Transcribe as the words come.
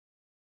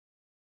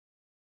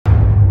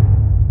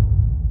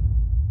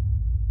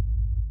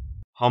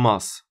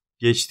Hamas,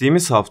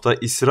 geçtiğimiz hafta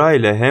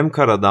İsrail'e hem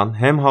karadan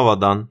hem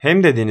havadan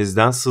hem de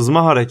denizden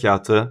sızma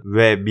harekatı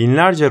ve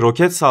binlerce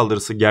roket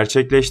saldırısı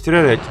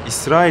gerçekleştirerek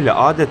İsrail'i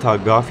adeta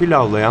gafil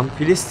avlayan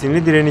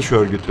Filistinli direniş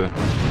örgütü.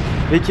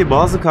 Peki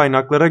bazı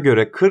kaynaklara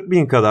göre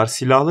 40.000 kadar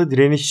silahlı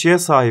direnişçiye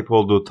sahip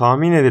olduğu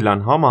tahmin edilen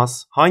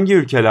Hamas hangi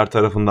ülkeler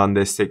tarafından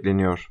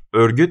destekleniyor?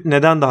 Örgüt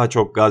neden daha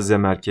çok Gazze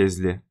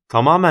merkezli?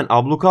 Tamamen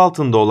abluka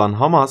altında olan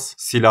Hamas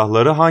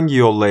silahları hangi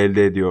yolla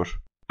elde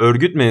ediyor?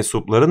 Örgüt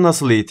mensupları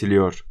nasıl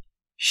eğitiliyor?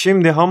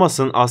 Şimdi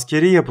Hamas'ın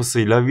askeri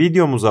yapısıyla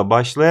videomuza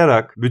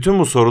başlayarak bütün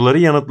bu soruları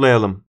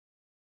yanıtlayalım.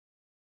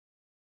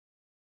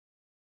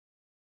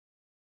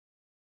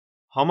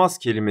 Hamas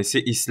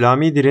kelimesi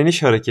İslami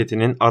direniş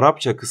hareketinin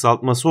Arapça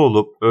kısaltması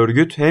olup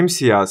örgüt hem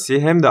siyasi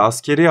hem de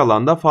askeri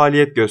alanda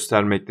faaliyet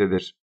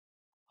göstermektedir.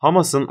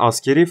 Hamas'ın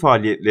askeri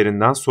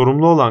faaliyetlerinden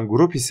sorumlu olan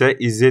grup ise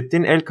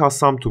İzzettin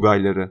el-Kassam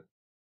Tugayları.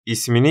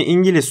 İsmini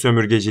İngiliz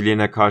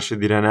sömürgeciliğine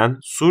karşı direnen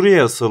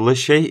Suriye asıllı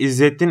Şeyh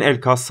İzzettin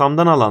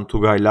el-Kassam'dan alan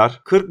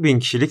Tugaylar 40.000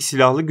 kişilik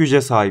silahlı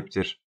güce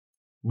sahiptir.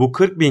 Bu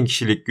 40.000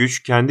 kişilik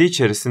güç kendi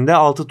içerisinde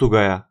 6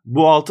 Tugay'a,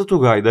 bu 6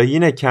 Tugay da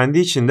yine kendi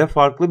içinde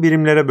farklı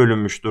birimlere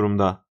bölünmüş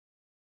durumda.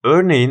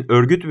 Örneğin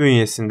örgüt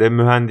bünyesinde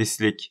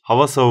mühendislik,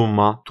 hava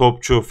savunma,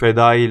 topçu,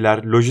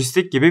 fedailer,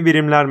 lojistik gibi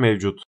birimler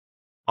mevcut.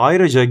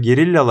 Ayrıca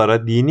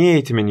gerillalara dini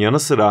eğitimin yanı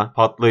sıra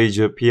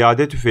patlayıcı,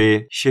 piyade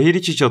tüfeği, şehir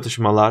içi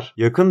çatışmalar,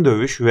 yakın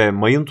dövüş ve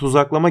mayın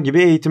tuzaklama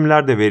gibi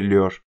eğitimler de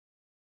veriliyor.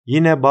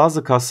 Yine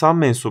bazı Kassam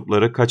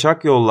mensupları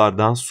kaçak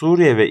yollardan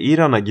Suriye ve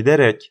İran'a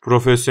giderek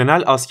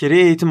profesyonel askeri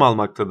eğitim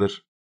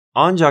almaktadır.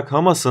 Ancak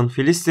Hamas'ın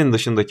Filistin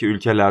dışındaki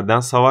ülkelerden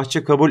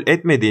savaşçı kabul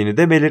etmediğini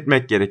de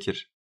belirtmek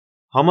gerekir.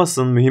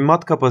 Hamas'ın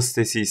mühimmat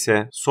kapasitesi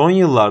ise son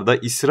yıllarda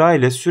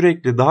İsrail'e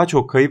sürekli daha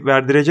çok kayıp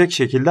verdirecek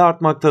şekilde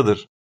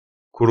artmaktadır.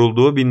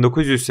 Kurulduğu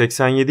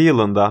 1987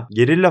 yılında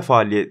gerilla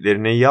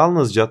faaliyetlerini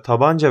yalnızca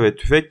tabanca ve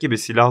tüfek gibi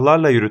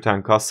silahlarla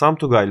yürüten Kassam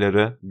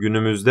Tugayları,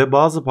 günümüzde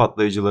bazı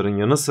patlayıcıların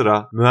yanı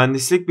sıra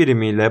mühendislik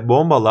birimiyle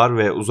bombalar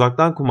ve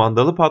uzaktan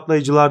kumandalı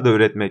patlayıcılar da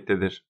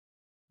üretmektedir.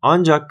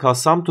 Ancak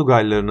Kassam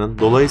Tugaylarının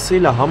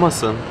dolayısıyla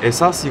Hamas'ın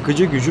esas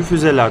yıkıcı gücü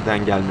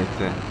füzelerden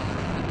gelmekte.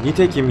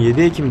 Nitekim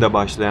 7 Ekim'de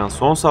başlayan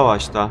son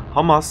savaşta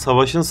Hamas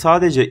savaşın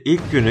sadece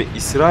ilk günü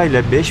İsrail'e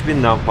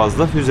 5.000'den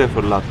fazla füze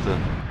fırlattı.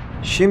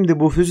 Şimdi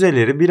bu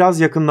füzeleri biraz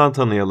yakından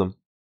tanıyalım.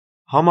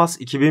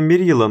 Hamas 2001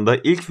 yılında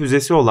ilk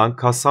füzesi olan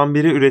Kassam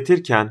 1'i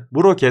üretirken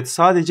bu roket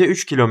sadece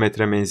 3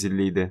 kilometre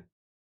menzilliydi.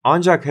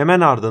 Ancak hemen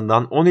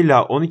ardından 10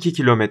 ila 12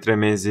 kilometre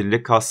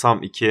menzilli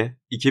Kassam 2,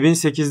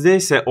 2008'de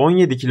ise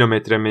 17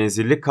 kilometre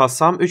menzilli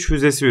Kassam 3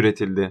 füzesi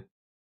üretildi.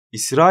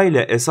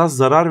 İsrail'e esas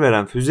zarar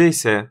veren füze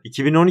ise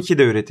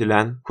 2012'de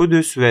üretilen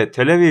Kudüs ve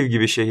Tel Aviv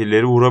gibi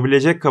şehirleri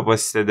vurabilecek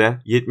kapasitede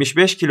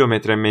 75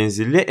 kilometre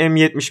menzilli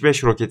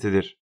M75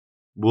 roketidir.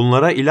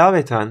 Bunlara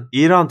ilaveten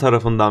İran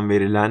tarafından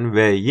verilen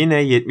ve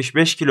yine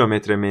 75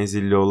 kilometre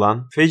menzilli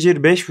olan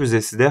Fecir 5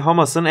 füzesi de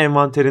Hamas'ın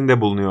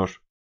envanterinde bulunuyor.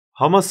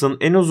 Hamas'ın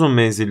en uzun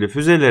menzilli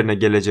füzelerine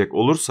gelecek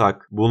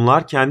olursak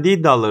bunlar kendi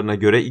iddialarına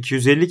göre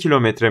 250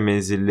 kilometre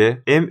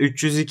menzilli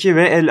M302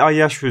 ve El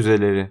Ayyaş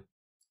füzeleri.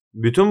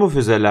 Bütün bu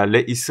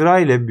füzelerle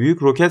İsrail'e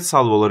büyük roket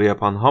salvoları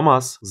yapan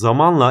Hamas,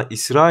 zamanla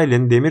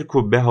İsrail'in demir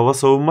kubbe hava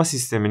savunma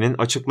sisteminin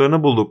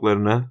açıklarını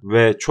bulduklarını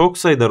ve çok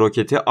sayıda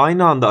roketi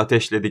aynı anda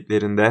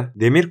ateşlediklerinde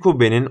demir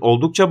kubbenin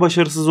oldukça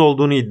başarısız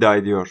olduğunu iddia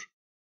ediyor.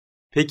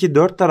 Peki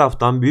dört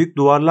taraftan büyük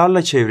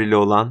duvarlarla çevrili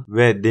olan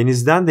ve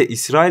denizden de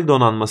İsrail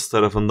donanması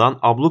tarafından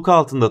abluka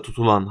altında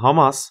tutulan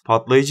Hamas,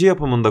 patlayıcı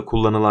yapımında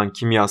kullanılan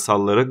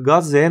kimyasalları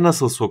Gazze'ye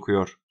nasıl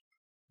sokuyor?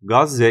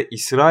 Gazze,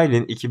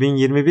 İsrail'in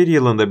 2021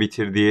 yılında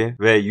bitirdiği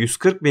ve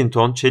 140.000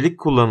 ton çelik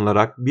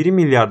kullanılarak 1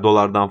 milyar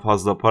dolardan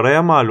fazla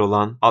paraya mal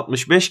olan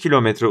 65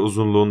 kilometre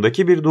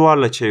uzunluğundaki bir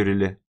duvarla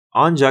çevrili.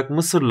 Ancak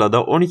Mısır'la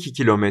da 12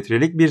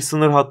 kilometrelik bir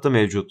sınır hattı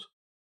mevcut.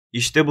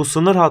 İşte bu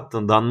sınır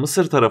hattından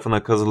Mısır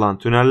tarafına kazılan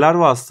tüneller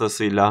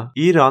vasıtasıyla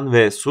İran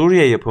ve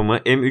Suriye yapımı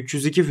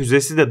M302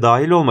 füzesi de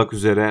dahil olmak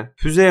üzere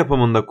füze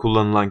yapımında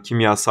kullanılan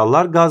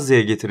kimyasallar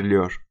Gazze'ye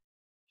getiriliyor.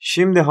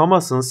 Şimdi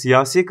Hamas'ın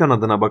siyasi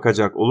kanadına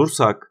bakacak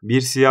olursak,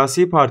 bir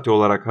siyasi parti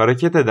olarak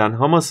hareket eden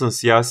Hamas'ın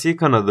siyasi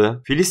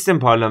kanadı, Filistin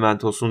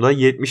parlamentosunda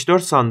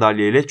 74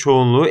 sandalyeyle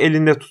çoğunluğu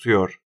elinde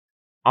tutuyor.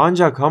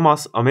 Ancak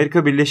Hamas,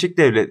 Amerika Birleşik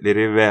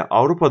Devletleri ve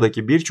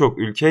Avrupa'daki birçok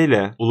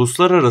ülkeyle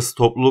uluslararası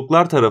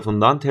topluluklar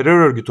tarafından terör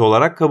örgütü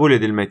olarak kabul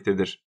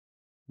edilmektedir.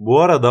 Bu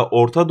arada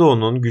Orta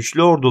Doğu'nun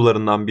güçlü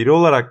ordularından biri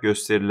olarak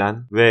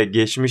gösterilen ve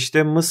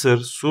geçmişte Mısır,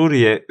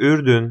 Suriye,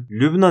 Ürdün,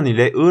 Lübnan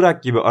ile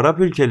Irak gibi Arap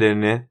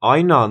ülkelerini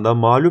aynı anda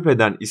mağlup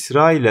eden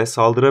İsrail'e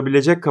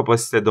saldırabilecek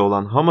kapasitede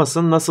olan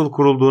Hamas'ın nasıl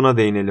kurulduğuna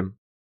değinelim.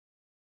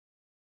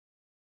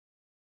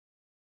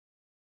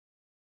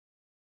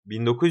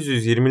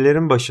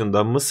 1920'lerin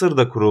başında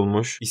Mısır'da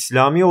kurulmuş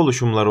İslami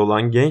oluşumlar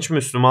olan Genç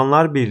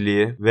Müslümanlar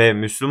Birliği ve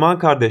Müslüman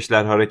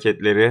Kardeşler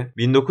Hareketleri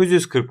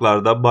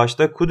 1940'larda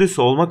başta Kudüs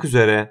olmak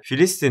üzere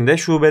Filistin'de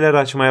şubeler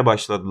açmaya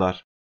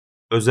başladılar.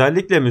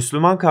 Özellikle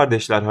Müslüman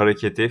Kardeşler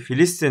Hareketi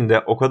Filistin'de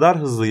o kadar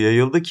hızlı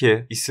yayıldı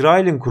ki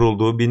İsrail'in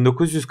kurulduğu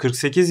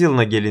 1948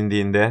 yılına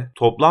gelindiğinde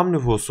toplam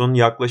nüfusun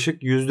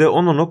yaklaşık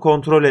 %10'unu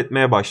kontrol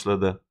etmeye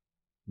başladı.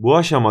 Bu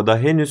aşamada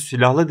henüz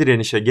silahlı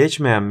direnişe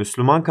geçmeyen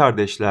Müslüman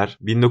kardeşler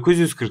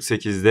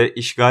 1948'de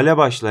işgale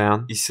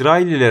başlayan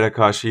İsraillilere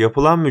karşı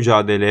yapılan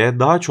mücadeleye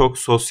daha çok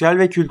sosyal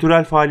ve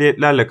kültürel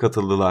faaliyetlerle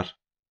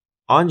katıldılar.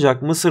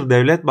 Ancak Mısır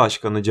Devlet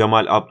Başkanı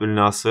Cemal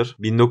Abdülnasır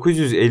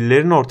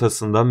 1950'lerin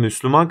ortasında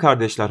Müslüman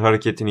Kardeşler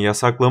Hareketi'ni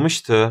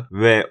yasaklamıştı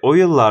ve o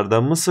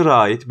yıllarda Mısır'a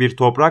ait bir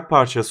toprak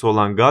parçası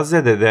olan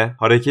Gazze'de de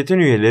hareketin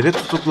üyeleri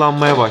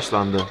tutuklanmaya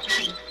başlandı.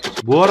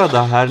 Bu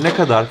arada her ne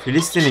kadar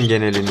Filistin'in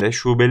genelinde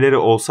şubeleri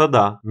olsa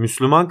da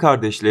Müslüman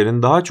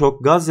kardeşlerin daha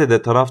çok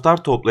Gazze'de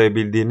taraftar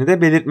toplayabildiğini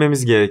de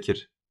belirtmemiz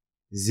gerekir.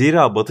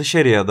 Zira Batı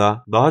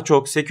Şeria'da daha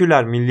çok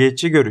seküler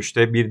milliyetçi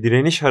görüşte bir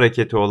direniş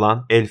hareketi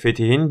olan El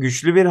Fetih'in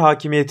güçlü bir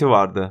hakimiyeti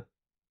vardı.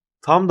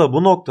 Tam da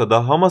bu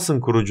noktada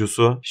Hamas'ın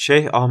kurucusu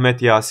Şeyh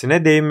Ahmet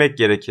Yasin'e değinmek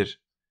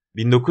gerekir.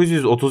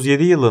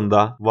 1937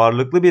 yılında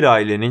varlıklı bir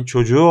ailenin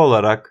çocuğu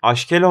olarak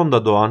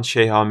Ashkelon'da doğan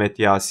Şeyh Ahmet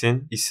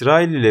Yasin,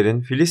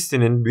 İsraillilerin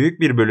Filistin'in büyük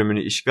bir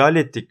bölümünü işgal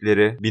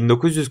ettikleri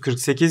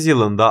 1948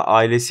 yılında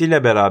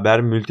ailesiyle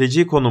beraber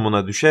mülteci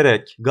konumuna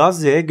düşerek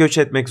Gazze'ye göç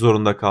etmek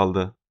zorunda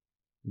kaldı.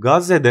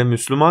 Gazze'de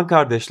Müslüman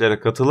kardeşlere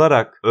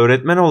katılarak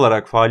öğretmen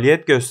olarak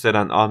faaliyet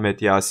gösteren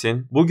Ahmet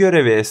Yasin, bu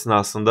görevi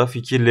esnasında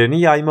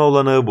fikirlerini yayma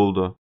olanağı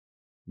buldu.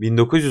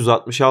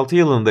 1966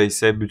 yılında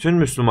ise bütün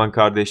Müslüman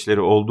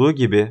kardeşleri olduğu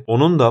gibi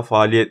onun da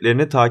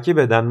faaliyetlerini takip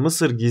eden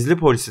Mısır gizli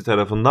polisi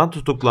tarafından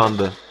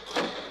tutuklandı.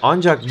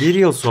 Ancak bir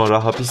yıl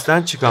sonra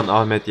hapisten çıkan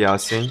Ahmet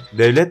Yasin,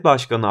 Devlet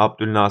Başkanı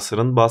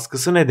Abdülnasır'ın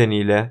baskısı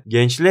nedeniyle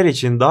gençler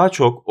için daha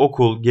çok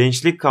okul,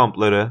 gençlik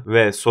kampları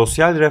ve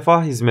sosyal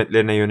refah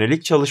hizmetlerine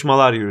yönelik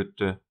çalışmalar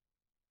yürüttü.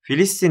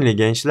 Filistinli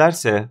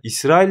gençlerse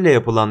İsrail'le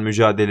yapılan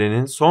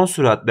mücadelenin son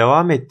sürat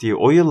devam ettiği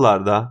o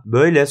yıllarda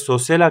böyle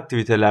sosyal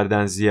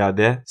aktivitelerden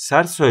ziyade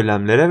sert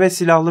söylemlere ve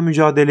silahlı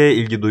mücadeleye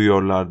ilgi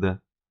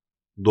duyuyorlardı.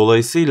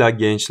 Dolayısıyla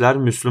gençler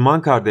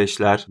Müslüman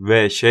kardeşler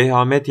ve Şeyh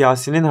Ahmet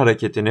Yasin'in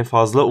hareketini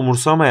fazla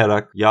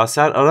umursamayarak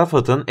Yaser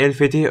Arafat'ın El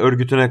Fetih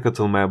örgütüne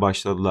katılmaya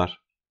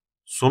başladılar.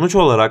 Sonuç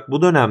olarak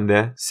bu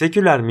dönemde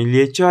seküler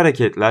milliyetçi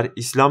hareketler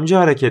İslamcı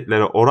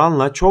hareketlere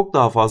oranla çok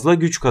daha fazla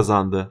güç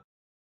kazandı.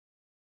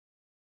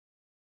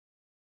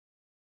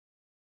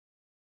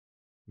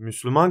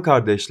 Müslüman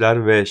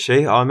kardeşler ve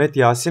Şeyh Ahmet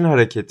Yasin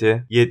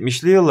hareketi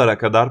 70'li yıllara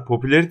kadar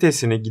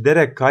popülaritesini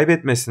giderek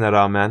kaybetmesine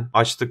rağmen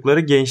açtıkları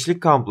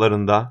gençlik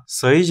kamplarında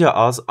sayıca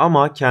az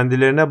ama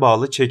kendilerine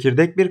bağlı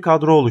çekirdek bir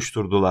kadro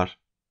oluşturdular.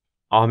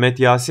 Ahmet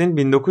Yasin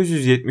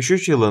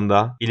 1973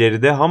 yılında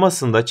ileride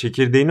Hamas'ın da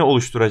çekirdeğini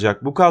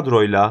oluşturacak bu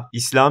kadroyla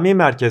İslami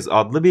Merkez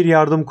adlı bir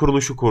yardım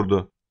kuruluşu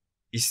kurdu.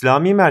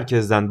 İslami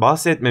merkezden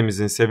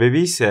bahsetmemizin sebebi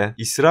ise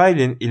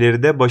İsrail'in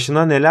ileride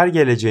başına neler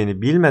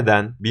geleceğini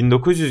bilmeden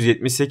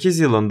 1978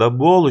 yılında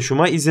bu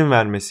oluşuma izin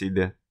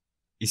vermesiydi.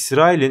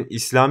 İsrail'in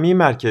İslami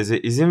merkeze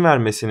izin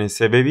vermesinin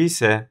sebebi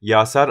ise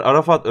Yaser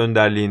Arafat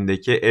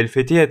önderliğindeki El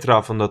Fetih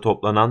etrafında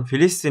toplanan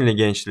Filistinli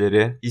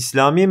gençleri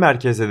İslami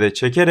merkeze de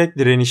çekerek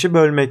direnişi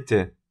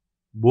bölmekti.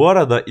 Bu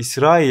arada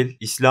İsrail,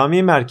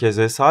 İslami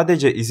merkeze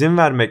sadece izin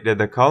vermekle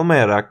de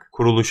kalmayarak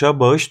kuruluşa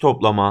bağış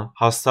toplama,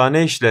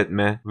 hastane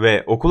işletme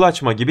ve okul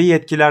açma gibi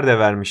yetkiler de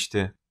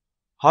vermişti.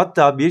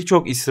 Hatta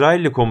birçok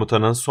İsrailli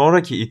komutanın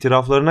sonraki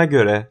itiraflarına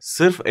göre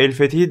sırf El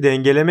Fetih'i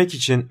dengelemek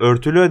için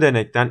örtülü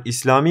ödenekten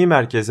İslami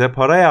merkeze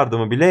para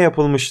yardımı bile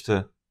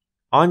yapılmıştı.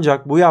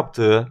 Ancak bu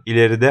yaptığı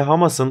ileride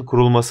Hamas'ın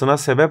kurulmasına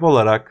sebep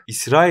olarak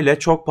İsrail'e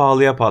çok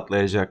pahalıya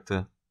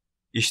patlayacaktı.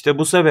 İşte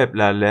bu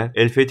sebeplerle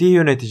El Fetih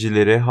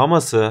yöneticileri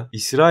Hamas'ı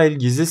İsrail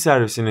Gizli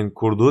Servisi'nin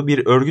kurduğu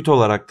bir örgüt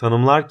olarak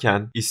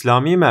tanımlarken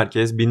İslami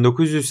Merkez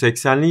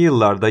 1980'li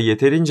yıllarda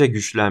yeterince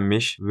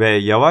güçlenmiş ve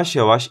yavaş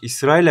yavaş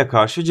İsrail'e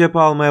karşı cephe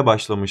almaya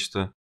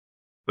başlamıştı.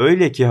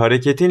 Öyle ki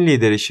hareketin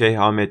lideri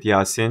Şeyh Ahmet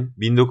Yasin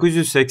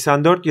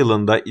 1984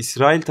 yılında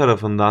İsrail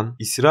tarafından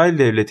İsrail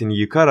devletini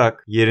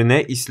yıkarak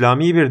yerine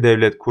İslami bir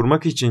devlet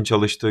kurmak için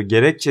çalıştığı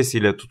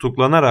gerekçesiyle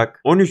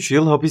tutuklanarak 13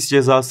 yıl hapis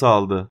cezası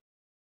aldı.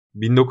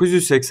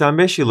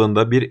 1985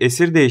 yılında bir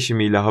esir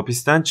değişimiyle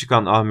hapisten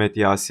çıkan Ahmet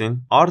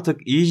Yasin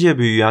artık iyice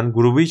büyüyen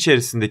grubu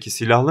içerisindeki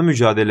silahlı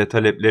mücadele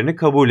taleplerini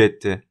kabul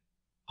etti.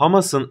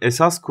 Hamas'ın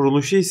esas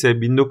kuruluşu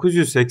ise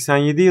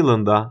 1987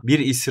 yılında bir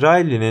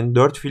İsraillinin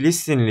 4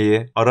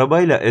 Filistinliyi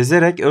arabayla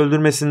ezerek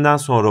öldürmesinden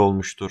sonra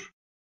olmuştur.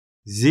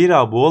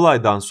 Zira bu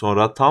olaydan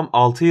sonra tam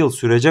 6 yıl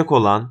sürecek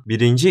olan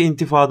 1.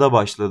 İntifada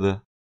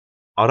başladı.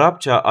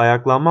 Arapça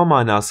ayaklanma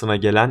manasına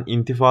gelen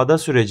intifada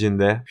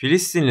sürecinde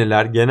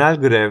Filistinliler genel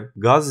grev,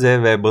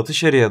 Gazze ve Batı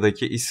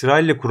Şeria'daki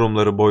İsrailli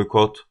kurumları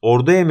boykot,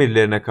 ordu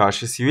emirlerine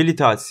karşı sivil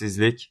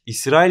itaatsizlik,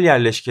 İsrail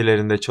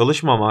yerleşkelerinde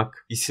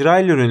çalışmamak,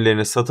 İsrail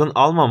ürünlerini satın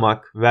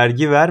almamak,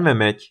 vergi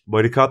vermemek,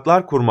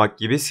 barikatlar kurmak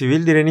gibi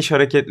sivil direniş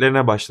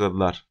hareketlerine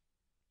başladılar.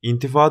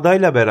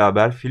 İntifadayla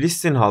beraber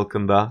Filistin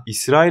halkında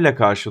İsrail'e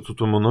karşı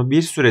tutumunu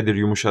bir süredir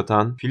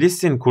yumuşatan,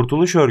 Filistin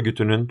Kurtuluş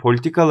Örgütü'nün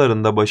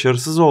politikalarında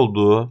başarısız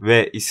olduğu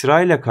ve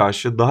İsrail'e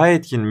karşı daha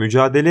etkin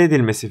mücadele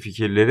edilmesi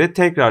fikirleri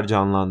tekrar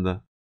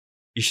canlandı.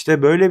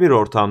 İşte böyle bir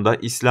ortamda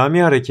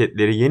İslami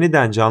hareketleri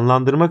yeniden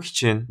canlandırmak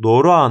için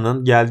doğru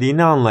anın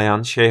geldiğini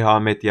anlayan Şeyh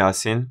Ahmet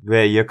Yasin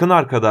ve yakın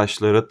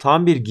arkadaşları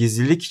tam bir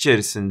gizlilik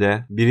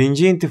içerisinde 1.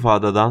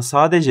 İntifadadan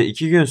sadece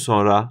 2 gün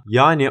sonra,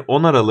 yani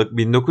 10 Aralık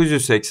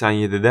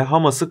 1987'de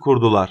Hamas'ı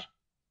kurdular.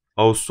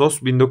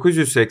 Ağustos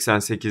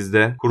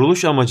 1988'de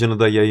kuruluş amacını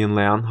da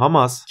yayınlayan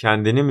Hamas,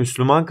 kendini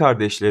Müslüman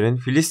kardeşlerin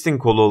Filistin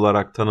kolu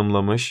olarak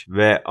tanımlamış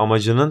ve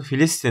amacının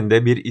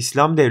Filistin'de bir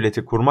İslam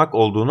devleti kurmak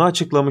olduğunu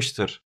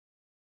açıklamıştır.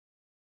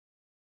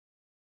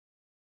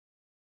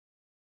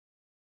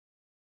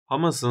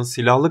 Hamas'ın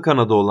silahlı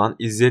kanadı olan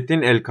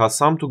İzzettin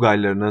el-Kassam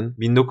Tugaylarının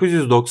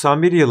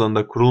 1991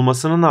 yılında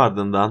kurulmasının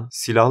ardından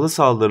silahlı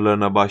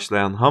saldırılarına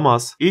başlayan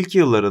Hamas, ilk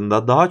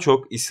yıllarında daha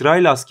çok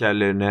İsrail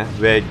askerlerine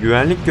ve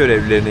güvenlik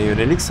görevlilerine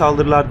yönelik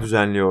saldırılar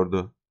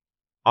düzenliyordu.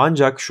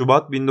 Ancak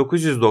Şubat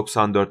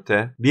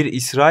 1994'te bir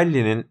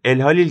İsraillinin El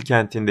Halil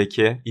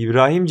kentindeki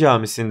İbrahim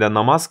Camisi'nde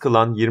namaz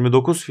kılan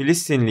 29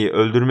 Filistinliyi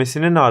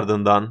öldürmesinin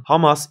ardından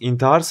Hamas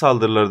intihar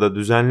saldırıları da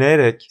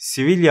düzenleyerek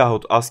sivil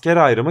yahut asker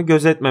ayrımı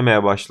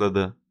gözetmemeye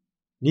başladı.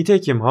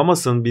 Nitekim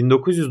Hamas'ın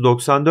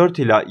 1994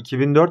 ila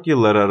 2004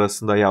 yılları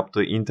arasında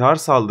yaptığı intihar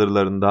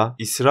saldırılarında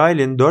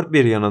İsrail'in dört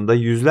bir yanında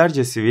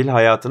yüzlerce sivil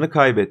hayatını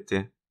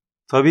kaybetti.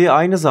 Tabii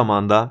aynı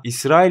zamanda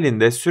İsrail'in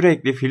de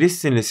sürekli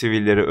Filistinli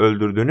sivilleri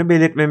öldürdüğünü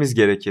belirtmemiz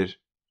gerekir.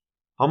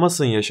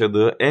 Hamas'ın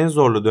yaşadığı en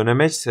zorlu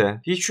dönemeç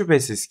ise hiç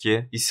şüphesiz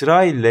ki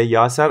İsrail'le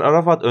Yaser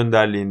Arafat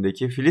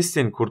önderliğindeki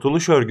Filistin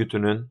Kurtuluş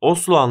Örgütü'nün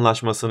Oslo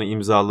Anlaşması'nı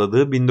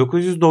imzaladığı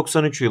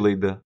 1993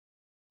 yılıydı.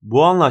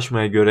 Bu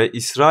anlaşmaya göre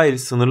İsrail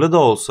sınırlı da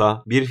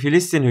olsa bir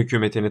Filistin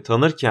hükümetini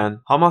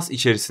tanırken Hamas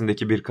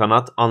içerisindeki bir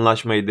kanat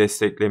anlaşmayı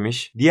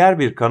desteklemiş, diğer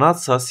bir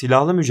kanatsa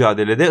silahlı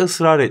mücadelede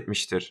ısrar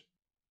etmiştir.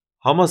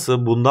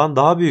 Hamas'ı bundan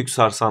daha büyük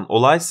sarsan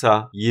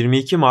olaysa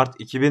 22 Mart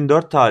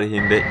 2004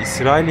 tarihinde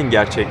İsrail'in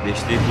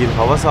gerçekleştiği bir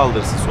hava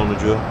saldırısı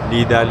sonucu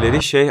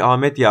liderleri Şeyh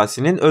Ahmet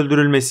Yasin'in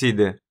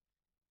öldürülmesiydi.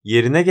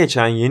 Yerine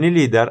geçen yeni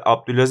lider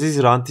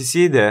Abdülaziz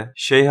Rantisi de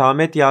Şeyh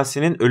Ahmet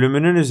Yasin'in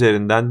ölümünün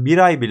üzerinden bir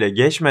ay bile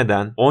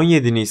geçmeden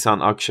 17 Nisan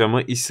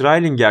akşamı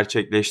İsrail'in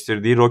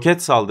gerçekleştirdiği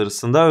roket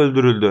saldırısında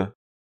öldürüldü.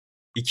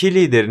 İki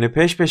liderini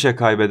peş peşe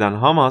kaybeden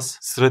Hamas,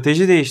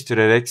 strateji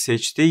değiştirerek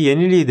seçtiği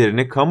yeni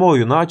liderini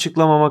kamuoyuna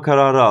açıklamama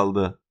kararı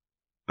aldı.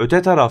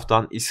 Öte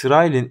taraftan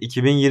İsrail'in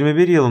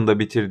 2021 yılında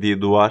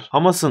bitirdiği duvar,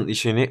 Hamas'ın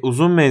işini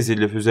uzun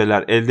menzilli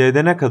füzeler elde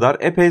edene kadar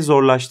epey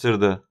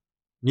zorlaştırdı.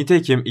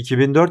 Nitekim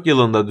 2004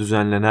 yılında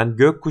düzenlenen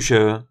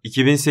Gökkuşağı,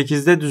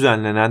 2008'de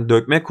düzenlenen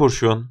Dökme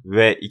Kurşun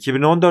ve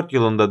 2014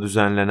 yılında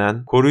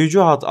düzenlenen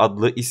Koruyucu Hat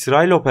adlı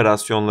İsrail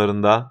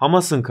operasyonlarında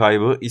Hamas'ın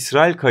kaybı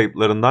İsrail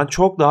kayıplarından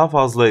çok daha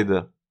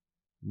fazlaydı.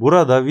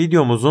 Burada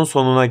videomuzun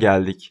sonuna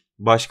geldik.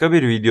 Başka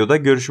bir videoda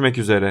görüşmek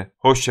üzere.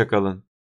 Hoşça kalın.